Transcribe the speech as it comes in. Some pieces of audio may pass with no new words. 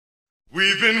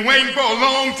We've been waiting for a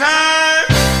long time.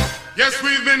 Yes,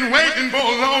 we've been waiting for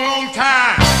a long, long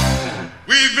time.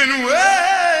 We've been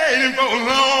waiting for a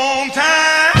long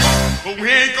time. But we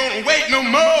ain't gonna wait no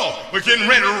more. We're getting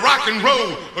ready to rock and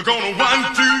roll. We're gonna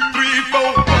 1, 2, 3,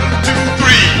 4, 1, 2, 3.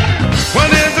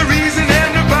 Well, there's a reason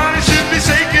everybody should be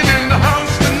shaking in the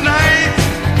house tonight.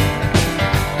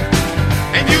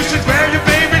 And you should wear your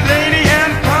favorite lady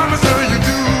and promise her you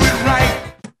do it right.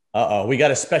 Uh-oh, we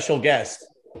got a special guest.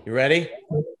 You ready?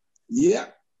 Yeah.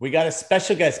 We got a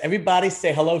special guest. Everybody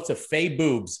say hello to Faye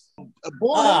Boobs.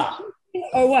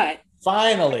 Or what?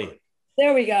 Finally.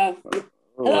 There we go.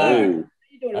 Hello. How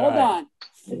you doing? Hold on.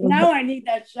 Now I need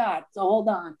that shot, so hold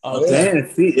on. Oh,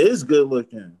 damn, she is good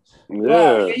looking.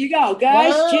 Well, here you go,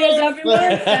 guys. Wow. Cheers, everyone.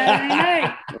 Saturday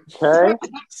night. Okay.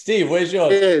 Steve, where's yours?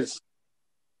 Cheers.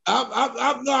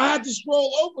 I had to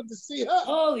scroll over to see her.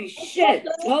 Holy shit.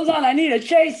 Hold on, I need a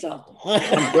chaser.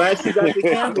 I'm glad she got the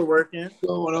camera working. What's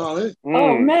going on? Eh?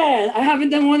 Oh, man. I haven't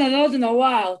done one of those in a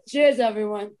while. Cheers,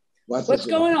 everyone. What's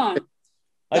going on?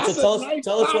 All right, so That's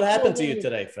tell us what happened to you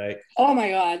today, Faye. Oh,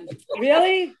 my God.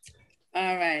 Really?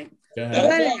 All right. Go So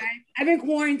ahead. anyway, I've been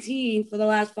quarantined for the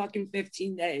last fucking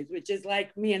 15 days, which is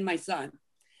like me and my son.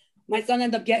 My son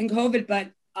ended up getting COVID,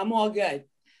 but I'm all good.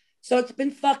 So it's been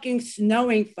fucking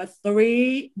snowing for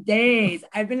 3 days.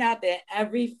 I've been out there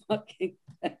every fucking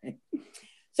day.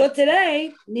 So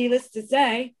today, needless to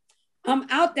say, I'm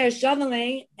out there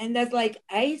shoveling and there's like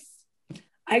ice.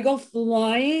 I go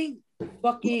flying,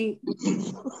 fucking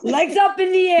legs up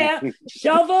in the air,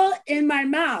 shovel in my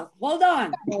mouth. Hold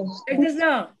on. Check this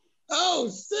out. Oh,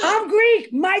 shit. I'm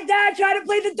Greek. My dad tried to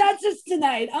play the Duchess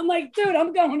tonight. I'm like, dude,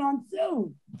 I'm going on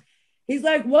Zoom. He's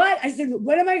like, what? I said,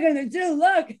 what am I going to do?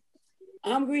 Look,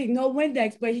 I'm Greek, no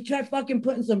Windex, but he tried fucking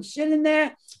putting some shit in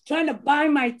there, trying to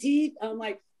bind my teeth. I'm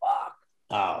like, fuck.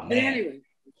 Oh, But man. anyway,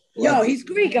 yo, he's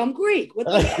Greek. I'm Greek. What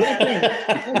the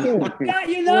fuck? God,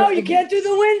 you know, you can't do the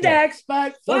Windex,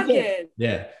 but fuck it.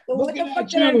 Yeah. So what the Looking fuck at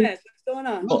did I you. miss? What's going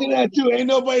on? Looking at you, ain't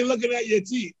nobody looking at your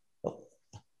teeth.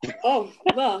 Oh,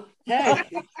 well, hey.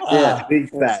 Yeah, big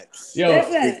facts. Yo,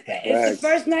 Listen, it's the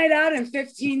first night out in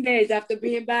 15 days after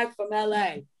being back from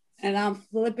LA, and I'm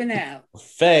flipping out.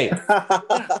 Faye,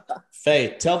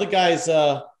 tell the guys,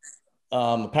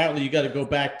 apparently you got to go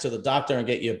back to the doctor and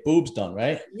get your boobs done,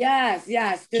 right? Yes.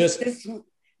 This one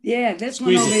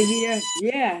Squeeze over it. here.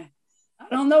 Yeah. I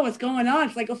don't know what's going on.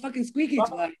 It's like a fucking squeaky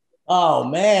toy. Oh,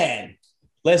 man.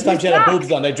 Last time she had her boobs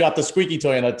done, they dropped a squeaky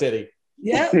toy in her titty.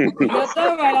 Yeah, that's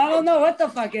all right. I don't know what the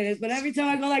fuck it is, but every time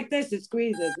I go like this, it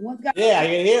squeezes. Yeah, I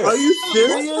can hear Are it. you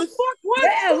serious?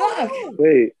 Yeah, look,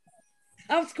 Wait.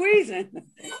 I'm squeezing.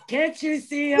 Can't you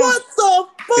see? What the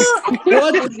fuck?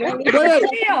 What?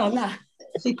 Feel? Nah.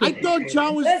 I thought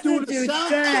John was Listen, doing the dude,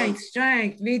 sound.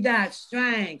 strength. Read that,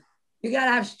 strength. You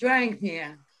gotta have strength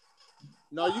here.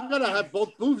 No, you gotta have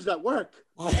both boobs that work.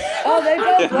 Oh, they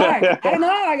both work. I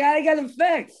know. I gotta get them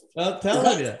fixed. I'm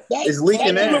telling you. It's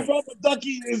leaking that in. little rubber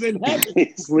ducky is in heaven.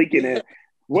 It's leaking in.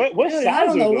 What Dude, I don't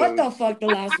sounds know are what those? the fuck the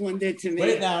last one did to me.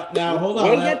 Wait, now, hold on.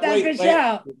 We'll Now, get that wait, bitch wait.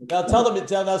 out.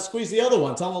 Now now squeeze the other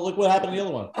one. Tell them, look what happened to the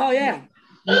other one. Oh, yeah.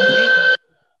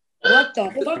 What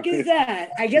the fuck is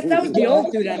that? I guess that was the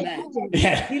old dude I met.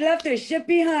 Yeah. He left his shit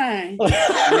behind.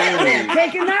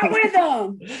 Taking that with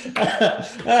him.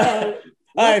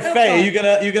 All right, the Faye,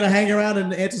 fuck? you gonna hang around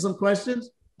and answer some questions?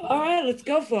 All right, let's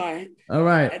go for it. All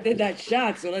I right. did that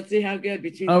shot, so let's see how good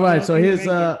between. All right. So smoking here's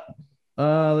and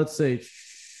drinking.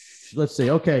 let's see.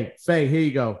 Okay, Faye, here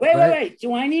you go. Wait. right?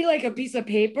 Do I need like a piece of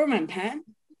paper and pen?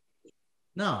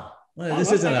 No. Well,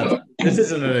 this isn't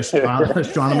an astronomy I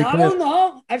quiz. don't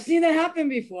know. I've seen it happen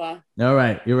before. All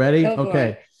right, you ready? Go for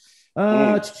Okay.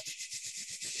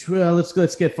 Well,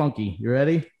 let's get funky. You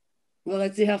ready? Well,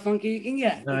 let's see how funky you can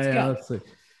get. Let's Yeah, go. let's see.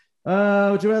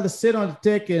 Would you rather sit on a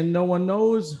dick and no one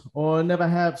knows, or never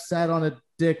have sat on a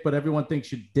dick but everyone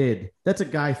thinks you did? That's a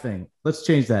guy thing. Let's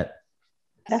change that.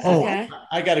 Oh, Okay.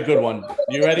 I got a good one.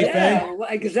 You ready, Faye? Yeah,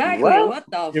 exactly. What? What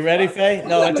the? You ready, Faye?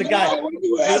 No, it's a guy. What do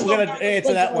you We're ask gonna about?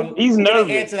 answer that one. He's We're gonna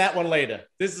nervous. answer that one later.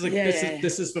 This is Yeah.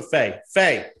 this is for Faye.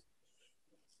 Faye,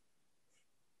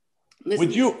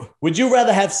 Listen, would you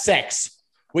rather have sex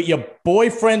with your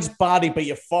boyfriend's body but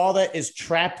your father is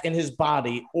trapped in his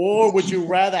body, or would you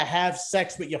rather have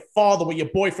sex with your father with your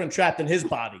boyfriend trapped in his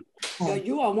body? Yo,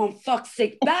 you are one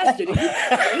fuck-sick bastard.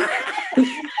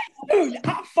 Dude,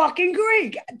 I'm fucking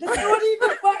Greek. This don't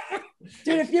even fuck.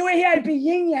 Dude, if you were here, I'd be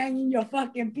yin-yanging your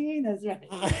fucking penis, right?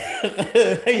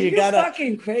 Are you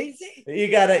fucking crazy? You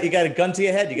got a gun to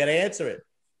your head. You got to answer it.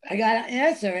 I gotta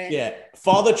answer it. Yeah,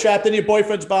 father trapped in your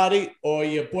boyfriend's body, or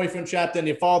your boyfriend trapped in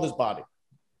your father's body.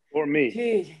 Or me.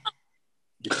 Dude,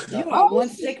 You are one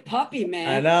sick puppy, man.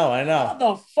 I know. How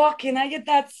the fuck can I get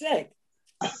that sick?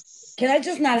 Can I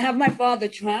just not have my father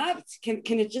trapped? Can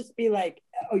it just be like,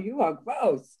 oh, you are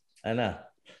gross? I know.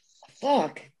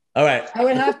 Fuck. All right. I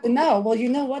would have to know. Well, you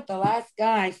know what? The last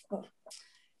guy,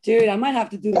 dude, I might have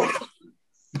to do this.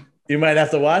 You might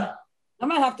have to what? I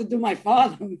might have to do my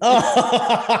father. Oh.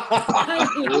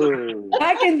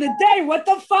 Back in the day, what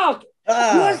the fuck? You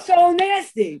are so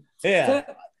nasty. Yeah.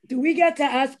 So, do we get to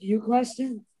ask you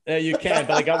questions? You can,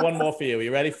 but I got one more for you.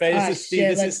 You ready, Faye? This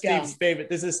is Steve's favorite.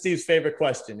 This is Steve's favorite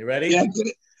question. You ready? Yeah.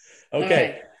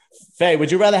 Okay. Right. Faye,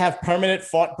 would you rather have permanent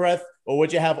fart breath or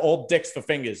would you have all dicks for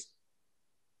fingers?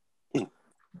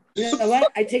 You know what?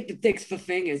 I take the dicks for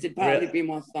fingers. It'd probably Really? be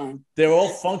more fun. They're all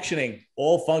functioning.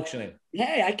 All functioning.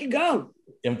 Hey, I can go.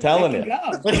 I'm telling I you. can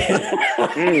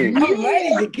go. I'm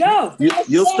ready to go.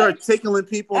 You'll start tickling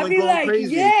people I'd and be going like,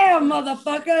 crazy. yeah,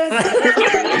 motherfuckers.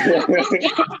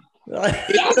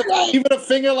 Even a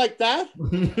finger like that?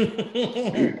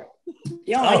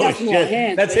 Yo, I got some more shit.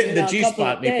 hands. That's but, hitting the a G couple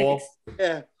spot, of meatball. dicks.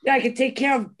 Yeah. Yeah, I can take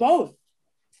care of both.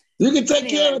 You can take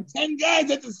care of 10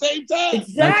 guys at the same time.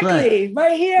 Exactly.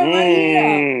 Right here, right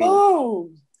here. Boom. All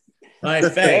right,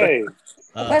 Faye. Hey,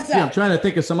 What's See, I'm up? trying to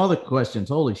think of some other questions.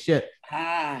 Holy shit.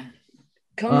 Come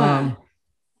on.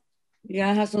 You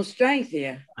gotta have some strength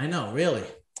here. I know, really.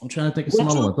 I'm trying to think of some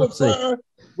other ones. Let's see.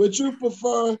 Would you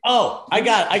prefer? Oh, I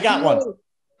got one. I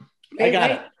Wait, got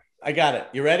wait. it. I got it.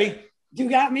 You ready? You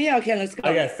got me? Okay, let's go.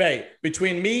 Okay, Faye.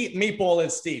 Between me, Meatball,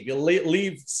 and Steve, you'll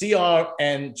leave CR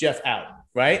and Jeff out,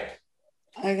 right?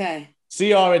 Okay.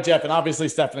 CR and Jeff, and obviously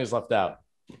Stephanie's left out.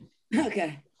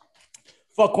 Okay.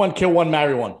 Fuck one, kill one,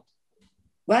 marry one.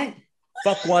 What?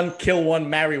 Fuck one, kill one,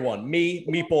 marry one. Me,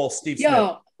 Meatball, Steve Smith.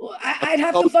 Yo, I'd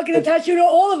have to fucking attach you to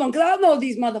all of them because I don't know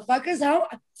these motherfuckers. How?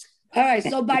 All right.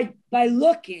 So by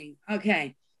looking,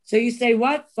 okay. So you say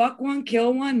what? Fuck one,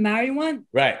 kill one, marry one.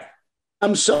 Right.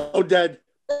 I'm so dead.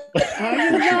 How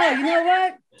you know? You know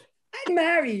what? I'd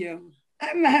marry you.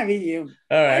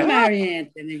 All I'd right. marry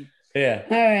Anthony. Yeah.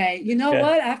 All right. You know Yeah.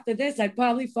 what? After this, I'd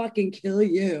probably fucking kill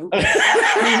you. There's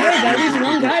at least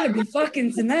one guy to be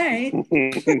fucking tonight.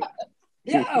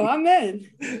 Yo, I'm in.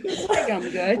 I think I'm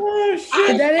good. Oh,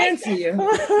 Did that answer you?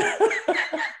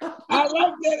 I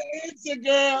like that answer,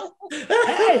 girl.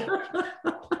 Hey,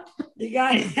 you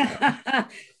got it.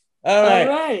 All right.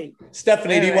 All right.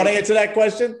 Stephanie, do you All want to right. answer that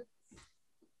question?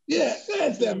 Yeah,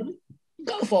 that's Stephanie.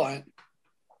 Go for it.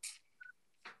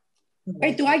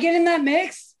 Wait, do I get in that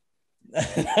mix?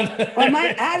 Or am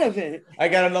I out of it? I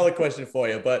got another question for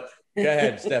you, but go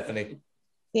ahead, Stephanie.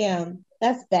 Damn,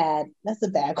 that's bad. That's a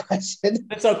bad question.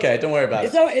 It's okay. Don't worry about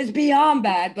it. So it's beyond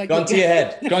bad, but Gun to your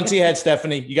head. Gun to your head,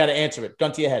 Stephanie. You got to answer it.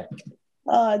 Gun to your head.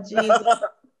 Oh, Jesus.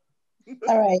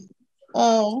 All right.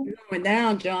 You're going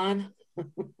down, John.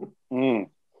 mm. Come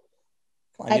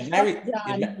on, I you married. trust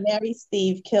John, marry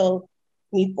Steve, kill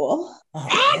Meatball.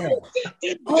 Oh,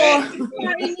 Oh,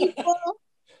 Marry Meatball.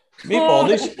 Meatball, at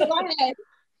least, Go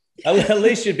ahead. at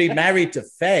least you'd be married to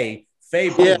Faye.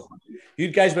 Faye, Yeah. you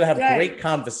guys would have Right. great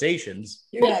conversations.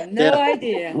 you have no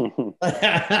idea.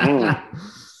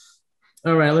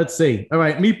 All right, let's see. All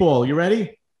right, Meatball, you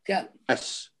ready? Go.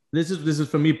 Yes. This is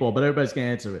for Meatball, but everybody's gonna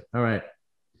answer it. All right.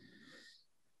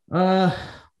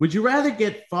 Would you rather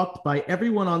get fucked by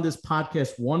everyone on this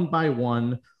podcast one by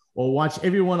one, or watch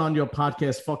everyone on your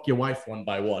podcast fuck your wife one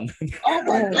by one? Oh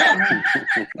my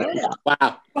God.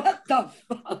 Wow. What the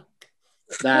fuck?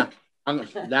 Nah.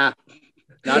 Nah.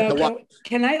 Not Yo, the one.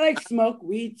 can I like smoke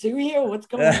weed too here? What's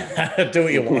going on? Do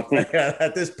what you want.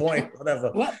 At this point,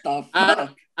 whatever. What the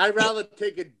fuck? I'd rather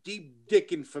take a deep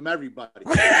dicking from everybody.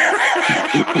 Fuck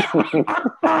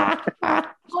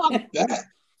that.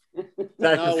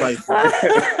 Sacrifice.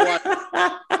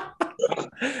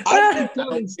 I've been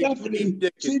telling Stephanie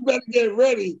she better get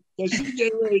ready because she's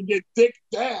getting ready to get dick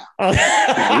down.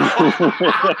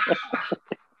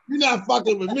 You're not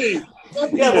fucking with me.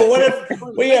 Yeah, but what if?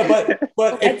 Well, yeah,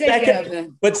 but I if take that care of can,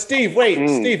 him. but Steve, wait,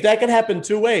 Mm. Steve, that can happen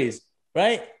two ways,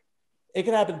 right? It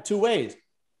can happen two ways.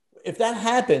 If that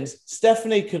happens,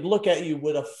 Stephanie could look at you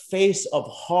with a face of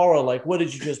horror, like, "What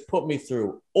did you just put me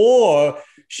through?" Or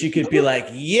she could be like,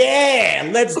 "Yeah,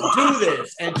 let's do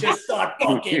this," and just start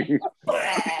fucking.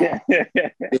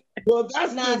 Well,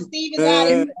 that's Nah, the, Steve is out of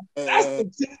here. that's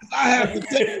the chance I have to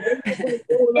take.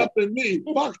 They're going up in me.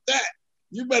 Fuck that.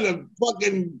 You better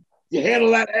fucking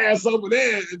handle that ass over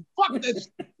there and fuck that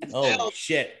shit. Oh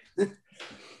shit! All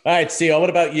right, Theo, what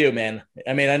about you, man?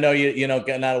 I mean, I know you know,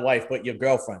 getting out a wife, but your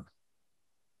girlfriend.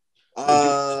 You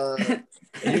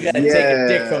gotta take a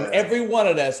dick from every one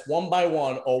of us, one by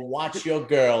one, or watch your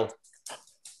girl.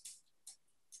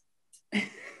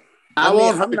 I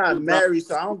won't. I'm not married,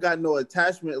 so I don't got no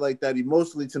attachment like that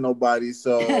emotionally to nobody.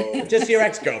 So Just your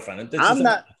ex-girlfriend. I'm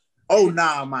not. Oh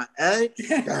nah, my ex.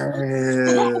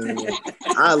 Damn.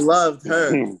 I loved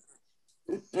her.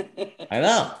 I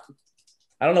know.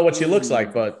 I don't know what she looks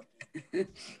like, but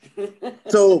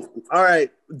So, all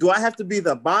right. Do I have to be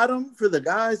the bottom for the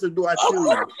guys, or do I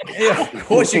choose? yeah, of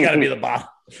course you got to be the bottom.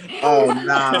 Oh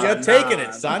nah, You're taking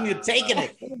it, son. You're taking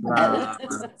it.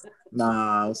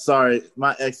 Nah. Sorry,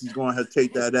 my ex is going to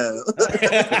take that out.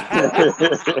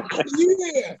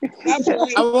 Yeah, that's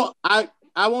right.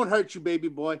 I won't hurt you, baby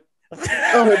boy.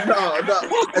 Oh no,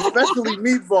 especially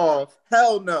Meatball.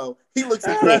 Hell no, he looks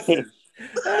aggressive.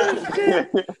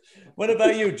 What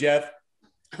about you, Jeff?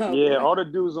 Yeah, all the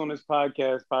dudes on this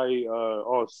podcast probably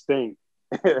all stink.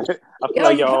 I feel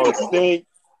like y'all all stink.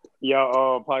 Y'all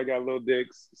all probably got little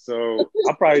dicks. So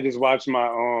I'll probably just watch my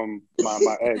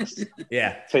my ex.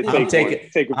 Yeah, Take I'm a taking.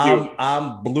 few.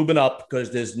 I'm blooming up because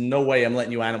there's no way I'm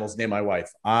letting you animals near my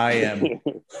wife. I am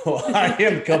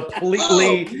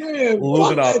completely blooming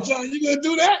Fuck up. that, John. You gonna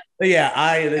do that?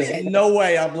 Yeah, there's no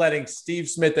way I'm letting Steve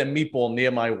Smith and Meatball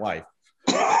near my wife.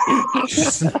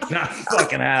 It's not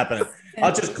fucking happening.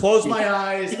 I'll just close my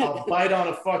eyes. I'll bite on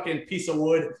a fucking piece of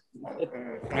wood.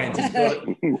 And just go.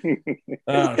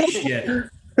 Oh shit! You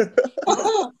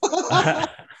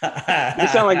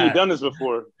sound like you've done this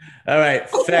before. All right,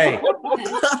 Faye.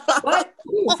 What?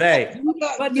 Faye,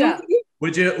 What's up?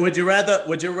 would you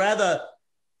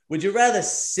rather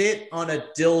sit on a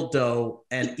dildo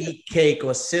and eat cake,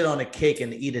 or sit on a cake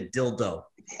and eat a dildo?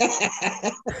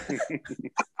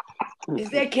 Is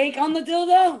there cake on the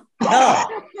dildo?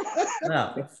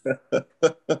 No.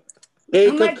 I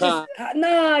might just,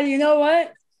 no, you know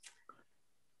what?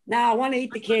 Nah, I want to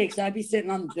eat the cake, so I'd be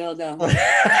sitting on the dildo.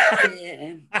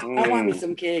 Yeah. I want me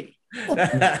some cake.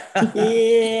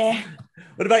 Yeah.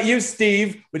 What about you,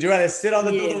 Steve? Would you rather sit on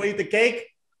the dildo or eat the cake?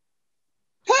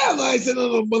 Hell no, I said on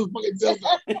the motherfucking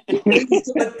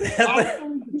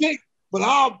dildo. But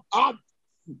I'll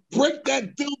break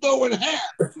that dildo in half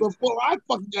before I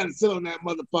fucking gotta sit on that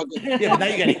motherfucker. Yeah, but now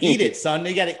you gotta eat it, son.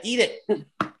 You gotta eat it.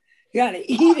 You gotta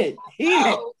eat it. You're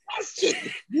not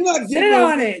Sit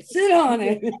on it. Sit on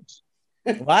it.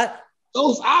 What?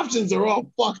 Those options are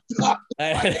all fucked up.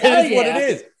 It is what it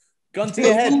is. Gun to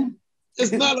your head.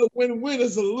 It's not a win-win.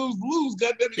 It's a lose-lose.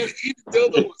 Goddamn, you gotta eat the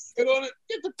dildo and sit on it.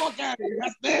 Get the fuck out of here.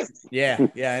 That's nasty. Yeah,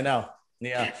 I know.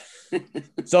 Yeah.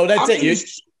 So that's it. You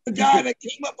the guy that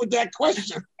came up with that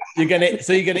question. you're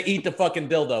gonna eat the fucking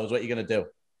dildo is what you're gonna do.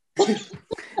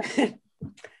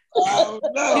 Oh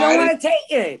no! You don't want to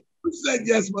take it. Who said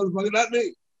yes, motherfucker? Not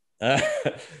me.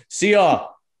 CR.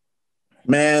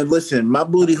 Man, listen, my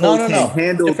booty hole No. can't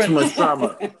handle too much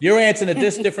trauma. You're answering a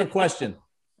different question.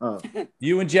 Oh.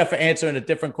 You and Jeff are answering a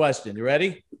different question. You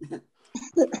ready?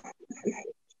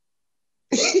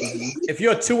 If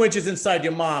you're 2 inches inside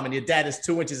your mom and your dad is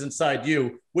 2 inches inside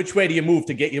you, which way do you move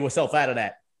to get yourself out of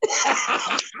that?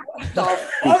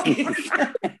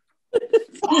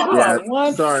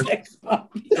 Yeah, sorry.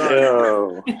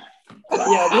 Yo.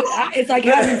 Yeah, it's like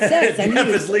having sex. I Jeff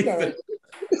need is leaving.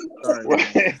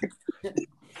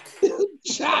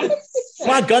 Sorry. Come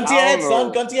on, gun to your head,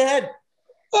 son. Gun to your head.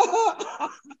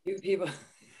 You people.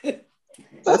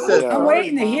 Said, I'm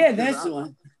waiting to hear this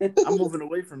one. I'm moving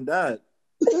away from that.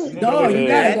 No, you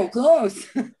gotta go close.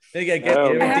 You gotta get I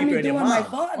have deeper me in your doing my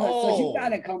mom. father, so you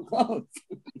gotta come close.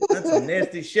 That's some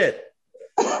nasty shit.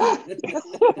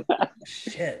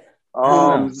 Shit.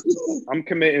 I'm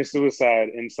committing suicide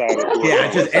inside of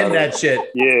Yeah, just end that shit.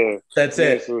 Yeah. That's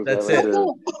it. That's it.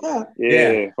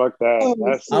 Yeah, fuck that.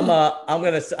 That's I'm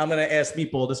gonna ask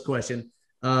Meatball this question.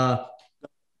 I'm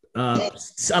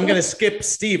gonna skip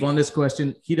Steve on this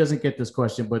question. He doesn't get this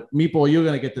question, but Meatball, you're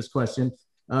gonna get this question.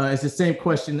 It's the same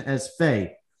question as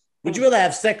Faye. Would you rather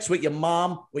have sex with your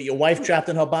mom, with your wife trapped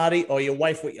in her body, or your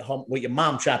wife with your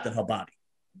mom trapped in her body?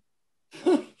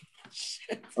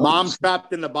 Mom's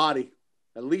trapped in the body.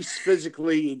 At least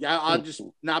physically, I'll just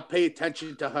not pay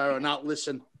attention to her or not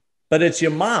listen. But it's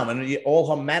your mom and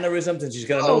all her mannerisms, and she's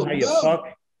gonna know how you fuck.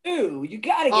 Ew, you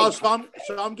gotta get. Oh, so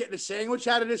I'm getting a sandwich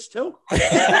out of this too.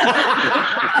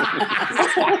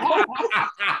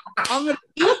 I'm gonna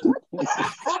eat.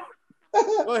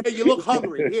 Go ahead, you look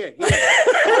hungry. Here.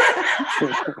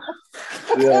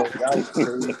 Yeah, that was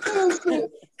crazy.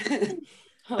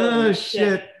 Oh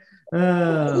shit.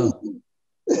 Wow.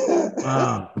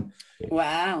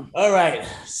 Wow. All right,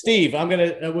 Steve.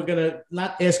 We're gonna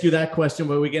not ask you that question,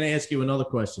 but we're gonna ask you another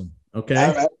question. Okay.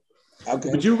 All right. Okay.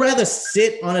 Would you rather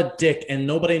sit on a dick and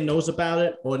nobody knows about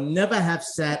it, or never have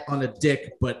sat on a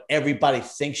dick but everybody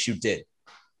thinks you did?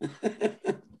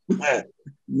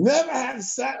 Never have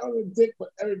sat on a dick, but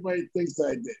everybody thinks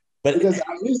I did. But Because at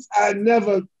least I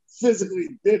never physically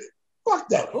did it. Fuck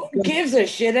that. Who gives a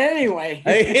shit anyway?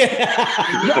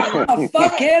 Yeah. The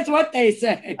fuck cares what they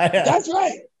say? That's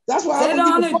right. That's why Sit I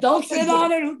don't on give a it, fuck don't what they sit say.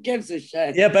 on it. Who gives a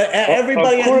shit? Yeah, but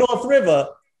everybody at North River,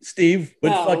 Steve, would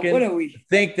No, what are fucking we?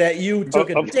 think that you took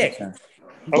a dick. Of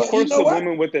But course, you know the what?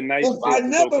 woman with the nice If I dick is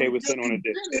never okay with sitting on a really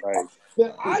dick. did it, Right.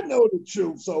 then I know the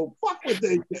truth. So fuck what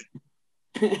they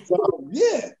think. So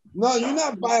yeah, no, you're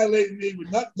not violating me with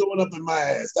nothing going up in my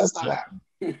ass. That's not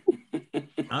happening.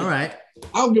 All right.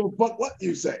 I don't give a fuck what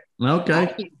you say. Okay. I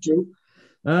know the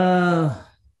truth.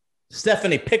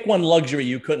 Stephanie, pick one luxury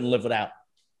you couldn't live without.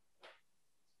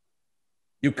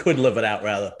 You could live without,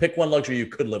 rather. Pick one luxury you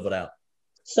could live without.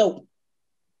 Soap.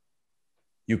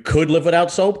 You could live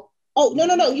without soap? Oh,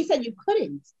 no. You said you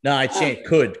couldn't. No, I changed.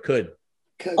 Could.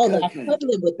 Oh, that I could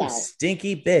live without.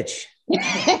 Stinky bitch.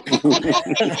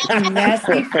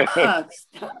 Nasty fuck.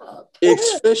 Stop.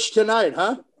 It's fish tonight,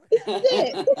 huh?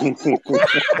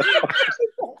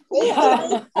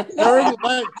 Very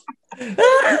much.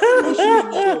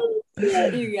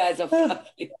 You guys are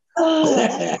funny.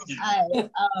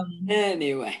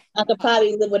 Anyway, I could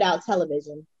probably live without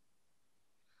television.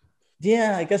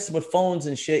 Yeah, I guess with phones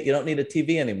and shit, you don't need a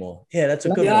TV anymore. Yeah, that's a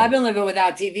good I've one. been living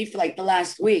without TV for like the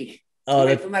last week. Oh,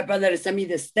 Wait that, for my brother to send me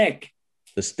the stick.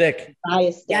 the stick. Buy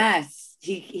a stick. Yes,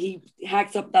 he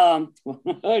hacks up the.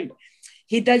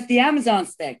 He does the Amazon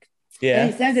stick. And Yeah.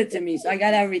 he sends it to me, so I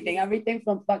got everything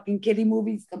from fucking kiddie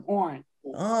movies to porn.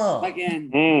 Oh.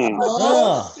 Fucking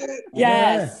Oh. shit.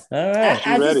 yes. All right.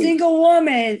 As a ready? single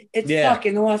woman, it's Yeah.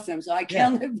 fucking awesome. So I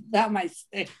can't live without my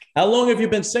stick. How long have you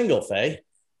been single, Faye?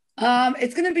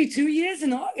 It's gonna be 2 years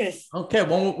in August. Okay.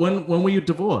 When were you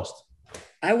divorced?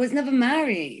 I was never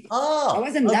married. Oh. I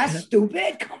wasn't that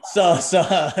stupid. Come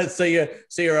on. So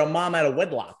you're a mom out of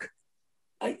wedlock.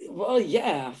 Well,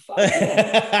 yeah. Fuck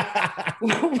yeah.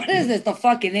 What is this? The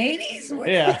fucking 80s? What?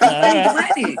 Yeah.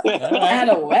 2020? Out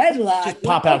of wedlock. Just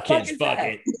pop What the out fuck kids. is Fuck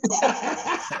that?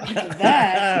 it.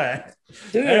 That. All right.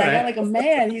 Dude, All I right. got like a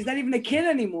man. He's not even a kid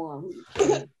anymore.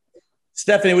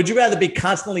 Stephanie, would you rather be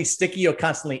constantly sticky or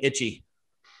constantly itchy?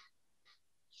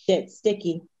 Shit,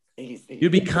 sticky.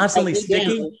 You'd be constantly Like,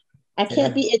 sticky? I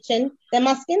can't be itching. Then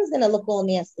my skin's gonna look all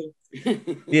nasty.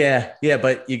 Yeah,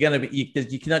 but you're gonna be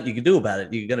you can do about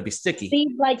it. You're gonna be sticky.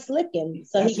 Steve likes licking,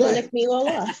 so That's he can right. lick me all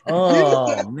off.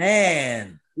 Oh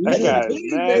man. That guy is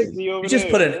nasty over You just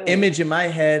there. put an image in my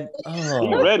head. He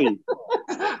Oh. ready.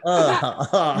 Oh.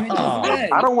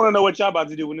 I don't want to know what y'all about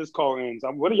to do when this call ends.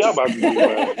 What are y'all about to do?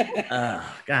 God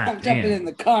I'm jumping damn. in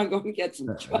the car and going to get some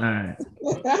All truck. right.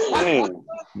 Man.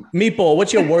 Meatball,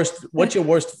 what's your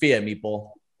worst fear,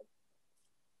 Meatball?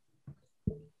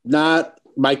 Not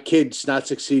my kids not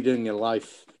succeeding in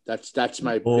life. That's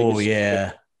my Oh biggest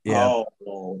yeah. Yeah.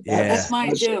 Oh, Yeah. That's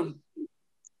mine too.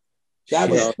 That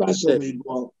was Yeah. special,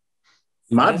 meatball.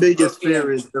 My That's biggest okay.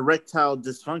 fear is erectile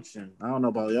dysfunction. I don't know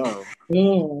about y'all.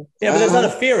 Mm. Yeah, but there's not a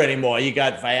fear anymore. You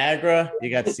got Viagra, you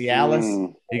got Cialis,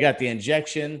 Mm. you got the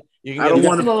injection. You can I don't get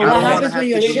want to. Well, I what don't want to happens have when to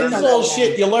you go shit down This on that is all road.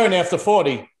 shit you learn after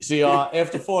 40. See,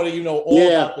 after 40, you know all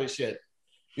Yeah. about this shit.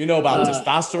 You know about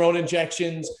testosterone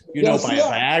injections. You know Yes, about sir.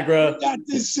 Viagra. You got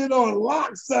this shit on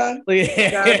lock, son.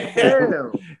 Yeah.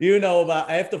 Goddamn. You know about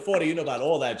after 40. You know about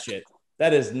all that shit.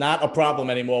 That is not a problem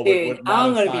anymore with Dude,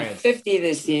 I'm modern going to be science. 50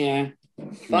 this year.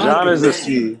 John is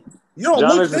a You don't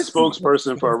John look is the 50.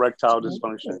 spokesperson for erectile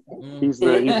dysfunction. He's the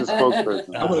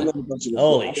spokesperson. I would've never got you this.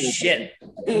 Holy shit!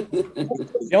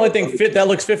 The only thing fit that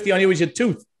looks 50 on you is your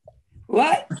tooth.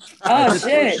 What? Oh,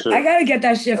 shit. Shit. I got to get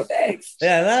that shit fixed.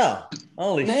 Yeah, I know.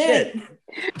 Holy shit! Man,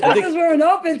 doctors weren't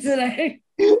open today.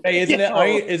 Hey,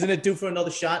 isn't it due for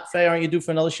another shot? Faye, aren't you due for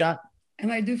another shot?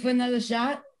 Am I due for another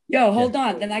shot? Yo, hold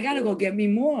on. Then I got to go get me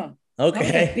more. That was a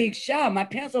Okay. big shot. My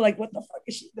pants are like, what the fuck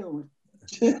is she doing?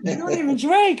 You don't even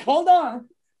drink. Hold on.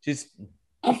 She's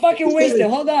I'm fucking wasted.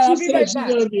 Hold on. I'll be right back.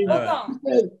 Gonna be, Hold on.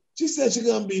 she said she's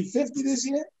gonna be 50 this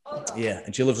year. yeah,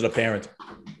 and she lives with a parent.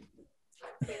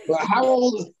 But how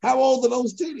old are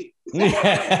those titties?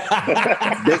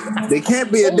 They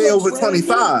can't be a day over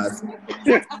 25.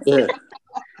 Yeah.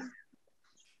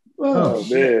 Oh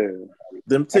man.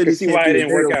 Them I can titties see can't why be it a didn't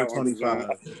day work over out. 25.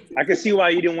 I can see why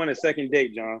you didn't want a second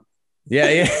date, John.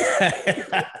 Yeah.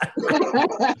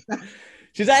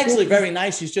 She's actually very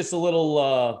nice. She's just a little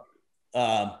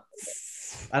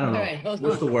I don't know. All right, hold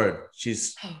What's on. the word?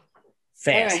 She's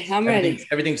fast. All right, I'm ready.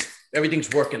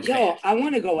 Everything's working Yo, fast. I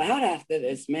want to go out after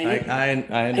this, man.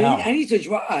 I know. I need to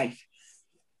drive.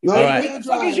 No, All you right. can't What the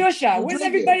fuck drive. is your shot? You're Where's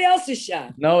drinking. everybody else's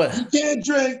shot? No, You can't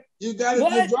drink. You got to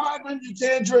What? be driving. You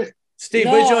can't drink. Steve,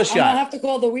 No, where's your I'm shot? gonna have to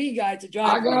call the weed guy to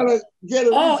drive. I gotta get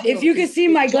it. Oh, if you can see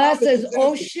my glasses,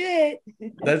 oh shit.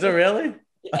 Does it really?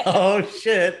 Oh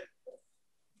shit.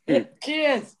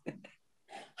 Cheers.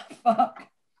 Fuck.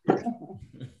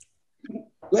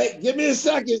 Wait, give me a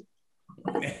second.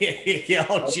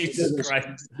 Oh, Jesus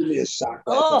Christ. Give me a shot.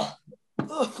 Oh.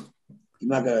 I'm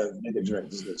not gonna make a drink.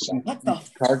 Just get a shot. What the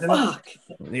fuck?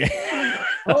 Yeah.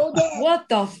 Hold on. What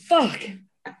the fuck?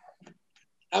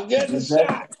 I'm getting a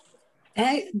shot.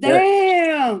 Hey,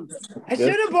 damn. I should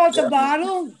have brought the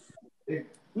bottle.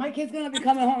 My kid's gonna be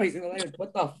coming home. He's gonna be like,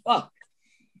 what the fuck?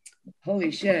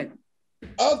 Holy shit.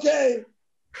 Okay.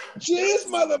 Cheers,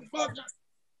 motherfucker.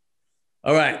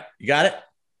 All right. You got it?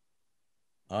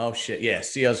 Oh, shit. Yeah.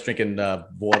 See, I was drinking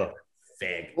water.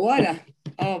 Fag. Water.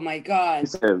 Oh my God.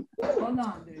 Said, Hold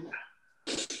on, dude.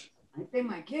 I think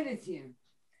my kid is here.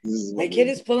 My kid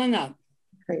is pulling up.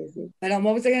 Crazy. But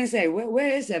what was I gonna say? Where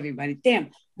is everybody? Damn,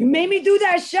 you made me do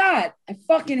that shot. I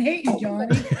fucking hate you,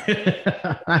 Johnny.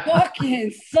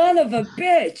 Fucking son of a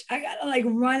bitch. I gotta like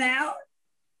run out.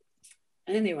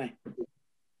 Anyway.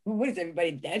 What is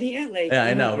everybody dead here? Like, Yeah,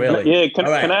 I know, really. yeah, can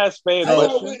All right. I ask Faye a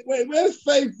Oh, question? wait, where's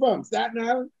Faye from? Staten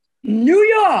Island? New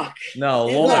York. No,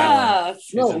 Long Island.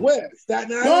 No, She's in- where?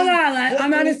 Staten Island? Long Island.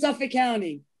 I'm out of Suffolk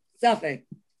County. Suffolk.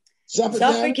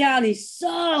 Suffolk County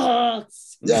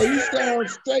sucks. Yo, you sound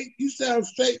straight. You sound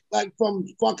straight like from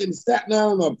fucking Staten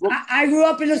Island or Brooklyn. I grew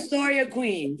up in Astoria,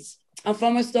 Queens. I'm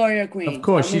from Astoria, Queens. Of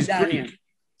course, I moved she's down Greek. here.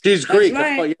 She's That's Greek. I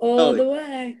right. thought you All know the it.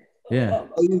 way. Yeah.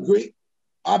 Are you Greek?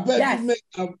 I bet Yes. you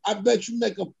make. I bet you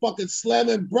make a fucking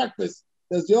slamming breakfast.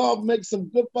 Cause y'all make some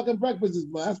good fucking breakfasts,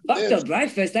 man. That's Fuck damn the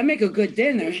breakfast. I make a good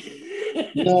dinner.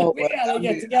 No, we but gotta I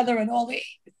get mean- together and all eat.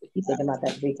 You thinking about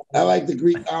that Greek? I like the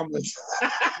Greek omelet.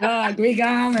 Greek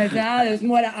omelets. There's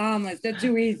more to omelets. They're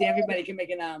too easy. Everybody can make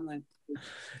an omelet.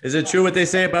 Is it true what they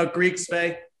say about Greeks,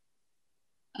 Faye?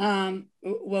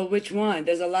 Well, which one?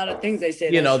 There's a lot of things they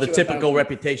say. You know, that's the true typical about-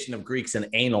 reputation of Greeks and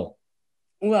anal.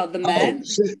 Well, the men. Oh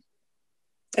shit!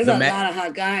 There's The a men- lot of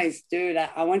hot guys, dude.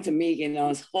 I went to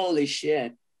Mykonos. Holy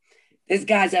shit. There's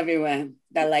guys everywhere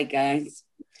that like guys.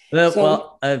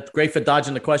 So- Well, great for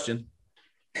dodging the question.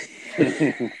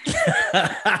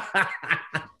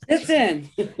 Listen.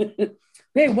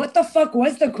 Hey, what the fuck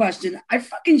was the question? I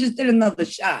fucking just did another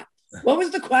shot. What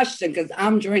was the question? Because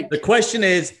I'm drinking. The question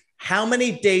is, how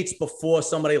many dates before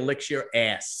somebody licks your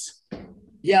ass?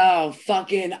 Yo,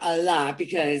 fucking a lot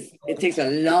because it takes a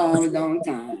long, long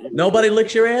time. Nobody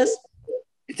licks your ass?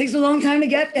 It takes a long time to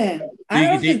get there. I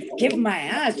don't Do you- just give my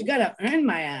ass. You gotta earn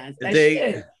my ass. That They-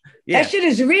 shit. Yeah. That shit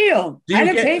is real. Do you I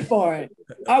didn't get- pay for it.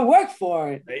 I worked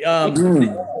for it.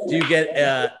 Do you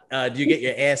get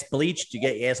your ass bleached? Do you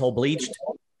get your asshole bleached?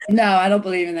 No, I don't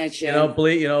believe in that shit. You don't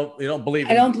believe. You don't believe.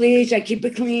 I don't bleach. I keep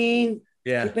it clean.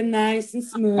 Yeah. Keep it nice and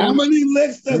smooth. How many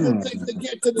licks does it take to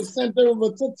get to the center of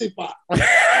a Tootsie Pop? You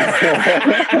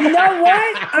know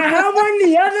what? I had one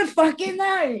the other fucking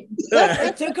night.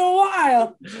 It took a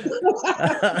while.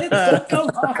 It took a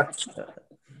while.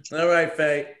 All right,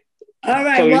 Faye. All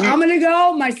right, So well, you- I'm gonna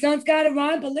go. My son's got to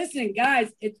run, but listen, guys,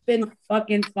 it's been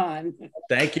fucking fun.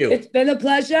 Thank you. It's been a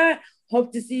pleasure.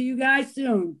 Hope to see you guys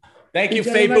soon. Thank you,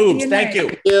 Enjoy Faye the rest of Boobs. your Thank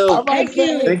night. you. All right, Thank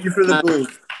you. Thank you for the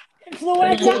booth.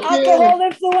 Influencer, Thank you. alcohol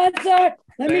influencer.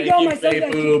 Let me Thank go. you, My son's Faye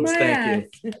gonna kick Boobs. my Thank ass.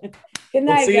 you. Good We'll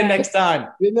night, see you guys. next time.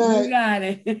 Good night. You got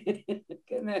it.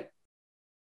 Good night.